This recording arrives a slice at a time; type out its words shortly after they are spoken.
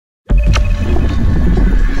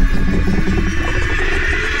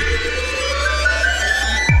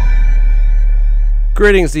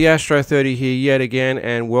Greetings, the Astro 30 here yet again,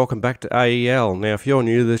 and welcome back to AEL. Now, if you're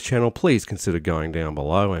new to this channel, please consider going down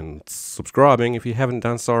below and subscribing if you haven't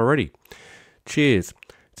done so already. Cheers.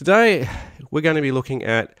 Today, we're going to be looking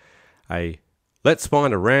at let's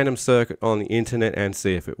find a random circuit on the internet and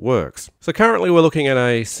see if it works. So currently we're looking at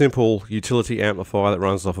a simple utility amplifier that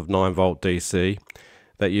runs off of 9 volt DC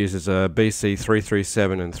that uses a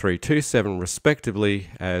BC337 and 327 respectively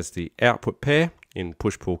as the output pair in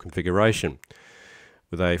push-pull configuration,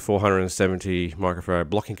 with a 470 microfarad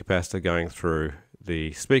blocking capacitor going through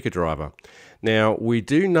the speaker driver. Now, we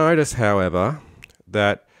do notice, however,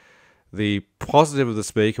 that the positive of the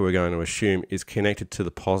speaker, we're going to assume, is connected to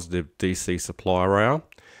the positive DC supply rail.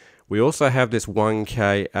 We also have this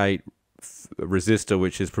 1K8 resistor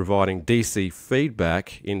which is providing DC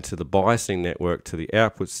feedback into the biasing network to the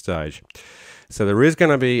output stage. So there is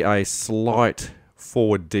going to be a slight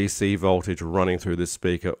forward DC voltage running through this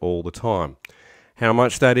speaker all the time. How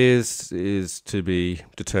much that is to be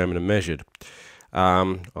determined and measured.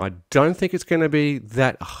 I don't think it's going to be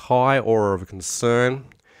that high or of a concern,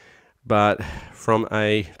 but from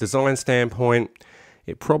a design standpoint,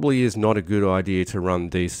 it probably is not a good idea to run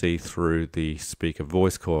DC through the speaker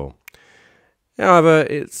voice coil. However,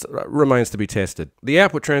 it remains to be tested. The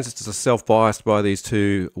output transistors are self-biased by these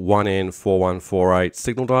two 1N4148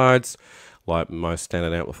 signal diodes, like most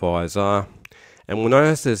standard amplifiers are. And we'll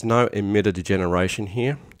notice there's no emitter degeneration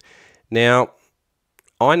here. Now,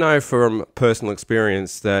 I know from personal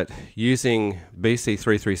experience that using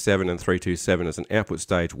BC337 and 327 as an output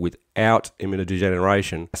stage without emitter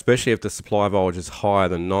degeneration, especially if the supply voltage is higher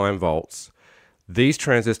than 9 volts, these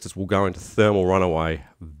transistors will go into thermal runaway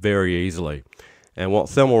very easily. And what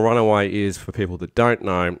thermal runaway is, for people that don't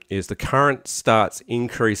know, is the current starts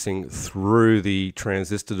increasing through the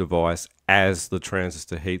transistor device as the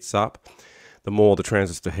transistor heats up. The more the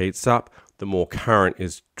transistor heats up, the more current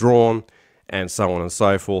is drawn, and so on and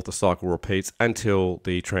so forth. The cycle repeats until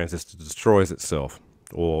the transistor destroys itself,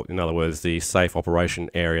 or in other words, the safe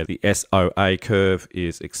operation area, the SOA curve,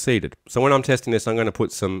 is exceeded. So when I'm testing this, I'm going to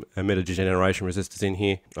put some emitter degeneration resistors in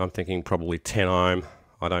here. I'm thinking probably 10 ohm.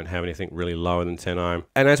 I don't have anything really lower than 10 ohm.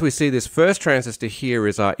 And as we see, this first transistor here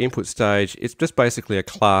is our input stage. It's just basically a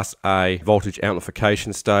class A voltage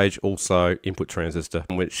amplification stage, also input transistor,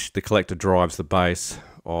 in which the collector drives the base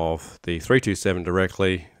of the 327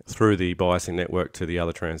 directly through the biasing network to the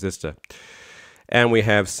other transistor. And we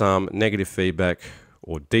have some negative feedback,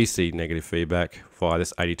 or DC negative feedback, via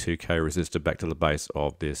this 82K resistor back to the base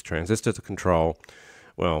of this transistor to control,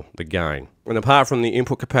 well, the gain. And apart from the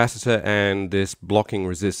input capacitor and this blocking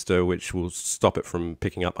resistor, which will stop it from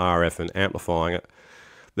picking up RF and amplifying it,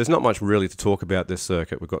 there's not much really to talk about this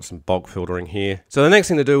circuit. We've got some bulk filtering here. So the next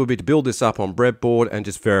thing to do would be to build this up on breadboard and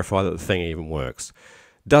just verify that the thing even works.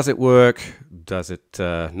 Does it work? Does it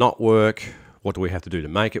not work? What do we have to do to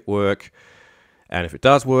make it work? And if it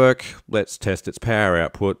does work, let's test its power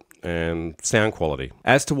output and sound quality.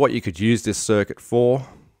 As to what you could use this circuit for,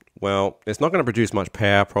 well, it's not going to produce much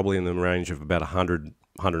power, probably in the range of about 100,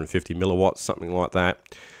 150 milliwatts, something like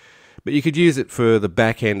that. But you could use it for the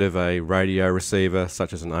back end of a radio receiver,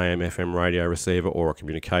 such as an AM/FM radio receiver or a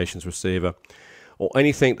communications receiver, or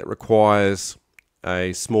anything that requires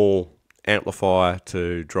a small amplifier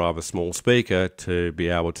to drive a small speaker to be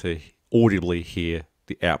able to audibly hear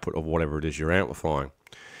the output of whatever it is you're amplifying.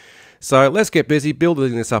 So let's get busy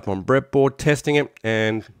building this up on breadboard, testing it,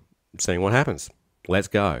 and seeing what happens. Let's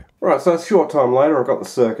go. Right, so a short time later I've got the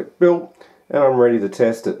circuit built and I'm ready to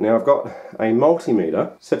test it. Now I've got a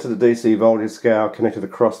multimeter set to the DC voltage scale connected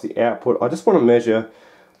across the output. I just want to measure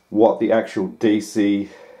what the actual DC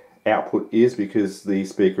output is because the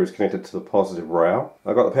speaker is connected to the positive rail.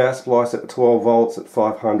 I've got the power supply set to 12 volts at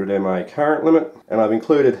 500 mA current limit, and I've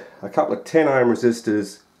included a couple of 10 ohm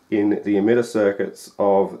resistors in the emitter circuits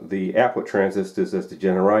of the output transistors as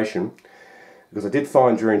degeneration, because I did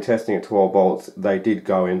find during testing at 12 volts they did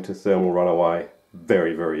go into thermal runaway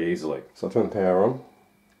very, very easily. So I'll turn the power on.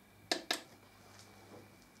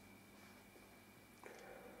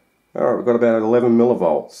 Alright, we've got about 11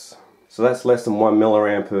 millivolts. So that's less than 1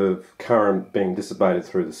 milliamp of current being dissipated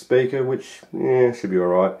through the speaker, which should be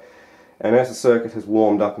alright. And as the circuit has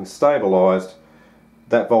warmed up and stabilised,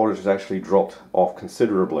 that voltage has actually dropped off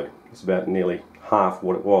considerably. It's about nearly half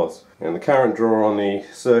what it was. And the current draw on the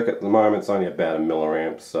circuit at the moment is only about 1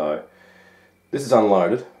 milliamp, so this is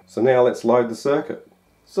unloaded. So now let's load the circuit.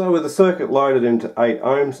 So with the circuit loaded into 8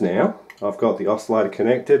 ohms now, I've got the oscillator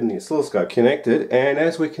connected and the oscilloscope connected, and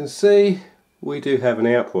as we can see, we do have an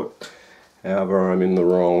output. However, I'm in the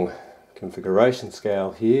wrong configuration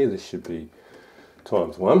scale here. This should be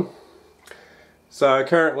 ×1. So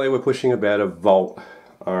currently we're pushing about a volt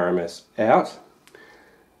RMS out,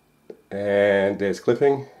 and there's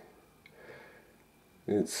clipping.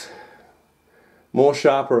 It's more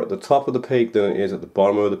sharper at the top of the peak than it is at the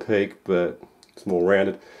bottom of the peak, but it's more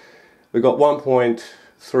rounded. We've got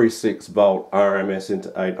 1.36 volt RMS into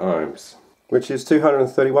 8 ohms, which is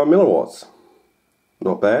 231 milliwatts.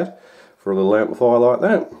 Not bad for a little amplifier like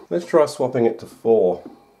that. Let's try swapping it to 4.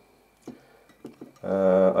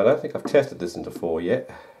 I don't think I've tested this into 4 yet,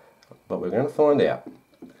 but we're going to find out.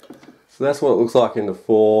 So that's what it looks like into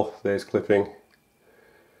 4. There's clipping.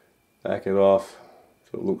 Back it off.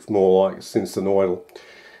 So it looks more like sinusoidal.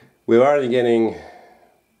 We're only getting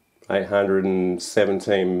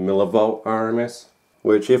 817 millivolt RMS,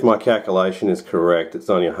 which, if my calculation is correct, it's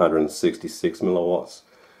only 166 milliwatts,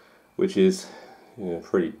 which is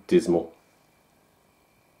pretty dismal.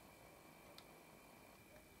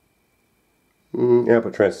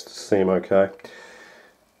 Output transistors seem okay.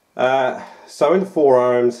 So into 4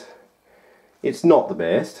 ohms, it's not the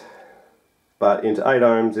best, but into 8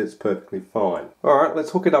 ohms it's perfectly fine. Alright,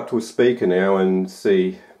 let's hook it up to a speaker now and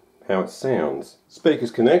see how it sounds.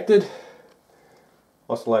 Speaker's connected,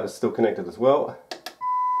 oscillator's still connected as well.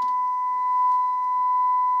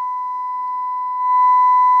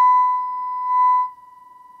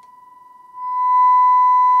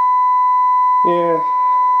 Yeah,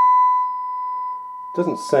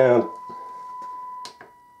 doesn't sound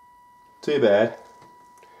too bad.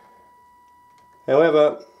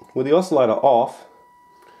 However, with the oscillator off,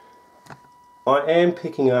 I am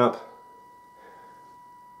picking up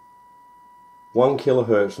 1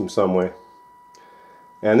 kilohertz from somewhere.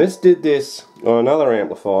 And this did this on another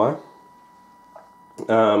amplifier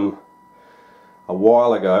a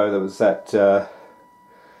while ago. There was that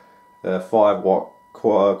 5 watt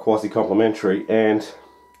quasi-complementary, and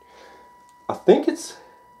I think it's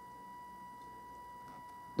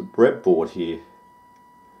the breadboard here.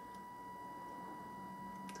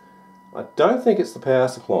 I don't think it's the power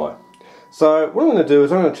supply. So what I'm going to do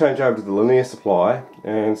is I'm going to change over to the linear supply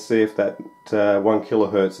and see if that 1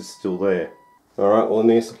 kilohertz is still there. Alright, well,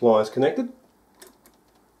 linear supply is connected.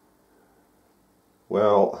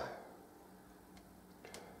 Well,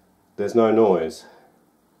 there's no noise.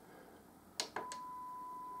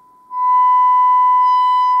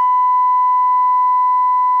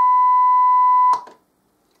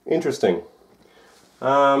 Interesting.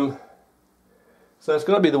 So it's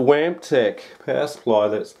got to be the Wamptech power supply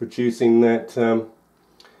that's producing that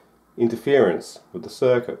interference with the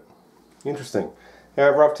circuit. Interesting.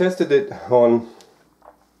 However, I've tested it on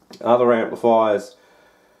other amplifiers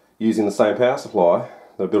using the same power supply.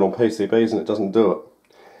 They're built on PCBs and it doesn't do it.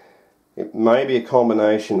 It may be a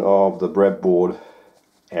combination of the breadboard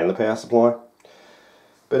and the power supply.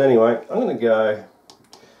 But anyway, I'm going to go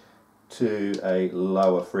to a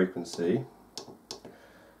lower frequency.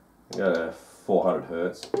 Go to 400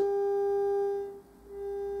 Hertz.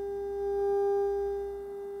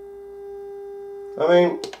 I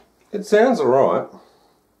mean, it sounds alright.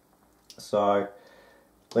 So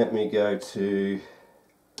let me go to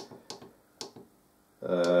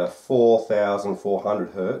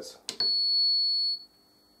 4,400 Hertz.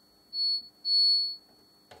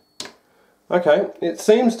 Okay, it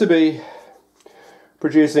seems to be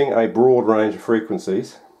producing a broad range of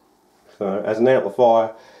frequencies. So as an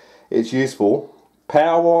amplifier, it's useful.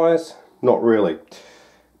 Power wise, not really,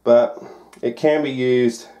 but it can be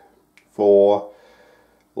used for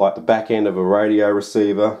like the back end of a radio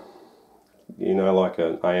receiver, you know, like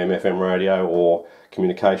an AM FM radio or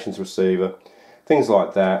communications receiver, things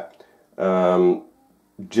like that,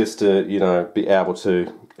 just to, you know, be able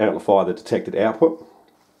to amplify the detected output.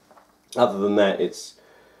 Other than that, it's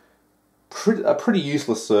a pretty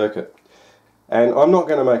useless circuit, and I'm not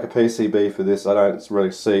going to make a PCB for this. I don't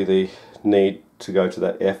really see the need to go to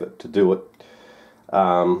that effort to do it.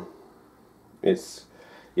 It's,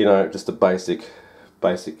 you know, just a basic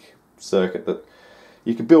circuit that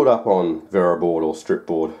you could build up on Veriboard or strip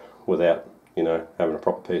board without, you know, having a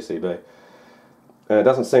proper PCB. And it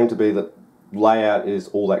doesn't seem to be that layout is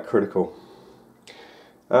all that critical.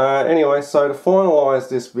 Anyway, so to finalize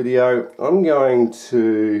this video, I'm going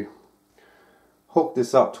to hook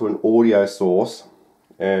this up to an audio source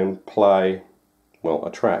and play, well,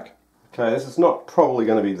 a track. Okay, this is not probably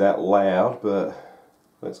going to be that loud, but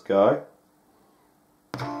let's go.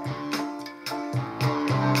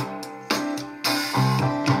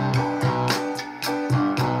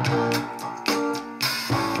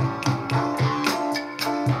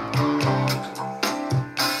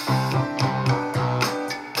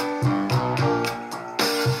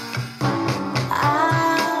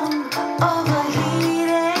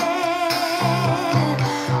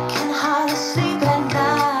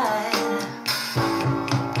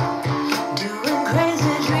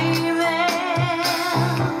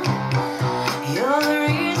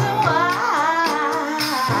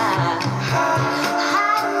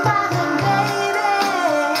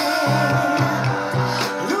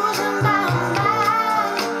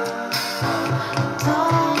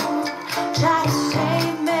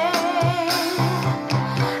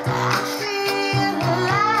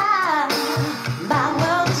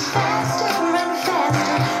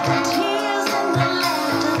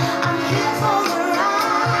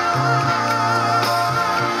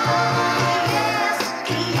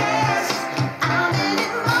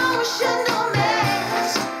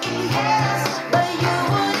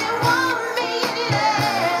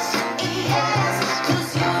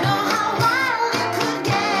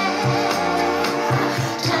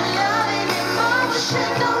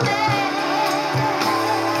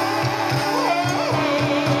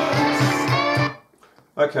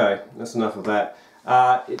 Okay, that's enough of that.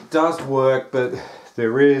 It does work, but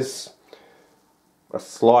there is a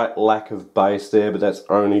slight lack of bass there, but that's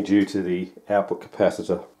only due to the output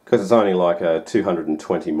capacitor, because it's only like a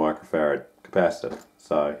 220 microfarad capacitor.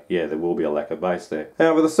 So yeah, there will be a lack of bass there.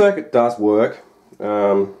 However, the circuit does work.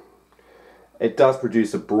 It does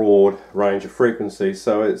produce a broad range of frequencies,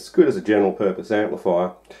 so it's good as a general purpose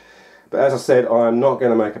amplifier. But as I said, I'm not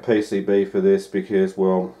going to make a PCB for this because,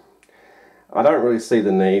 well, I don't really see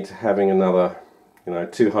the need to having another,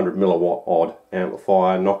 200 milliwatt odd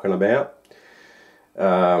amplifier knocking about.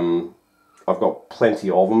 I've got plenty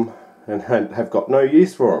of them and have got no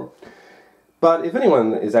use for them. But if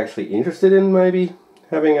anyone is actually interested in maybe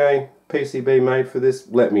having a PCB made for this,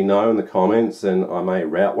 let me know in the comments and I may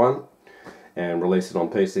route one and release it on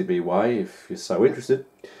PCB Way if you're so interested.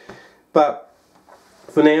 But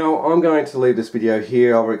for now, I'm going to leave this video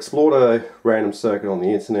here. I've explored a random circuit on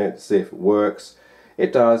the internet to see if it works.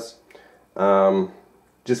 It does,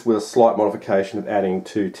 just with a slight modification of adding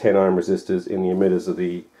two 10 ohm resistors in the emitters of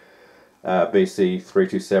the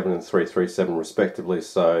BC327 and 337 respectively,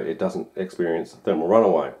 so it doesn't experience thermal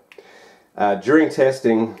runaway. During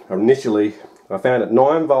testing, initially I found at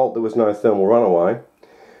 9 volt there was no thermal runaway,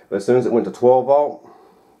 but as soon as it went to 12 volt,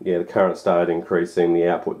 yeah, the current started increasing, the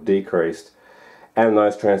output decreased, and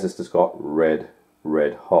those transistors got red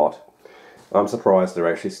hot. I'm surprised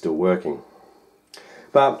they're actually still working.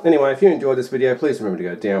 But anyway, if you enjoyed this video, please remember to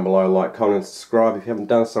go down below, like, comment and subscribe if you haven't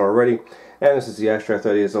done so already. And this is the Astro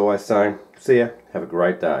 30 as always saying, see ya, have a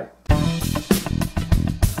great day.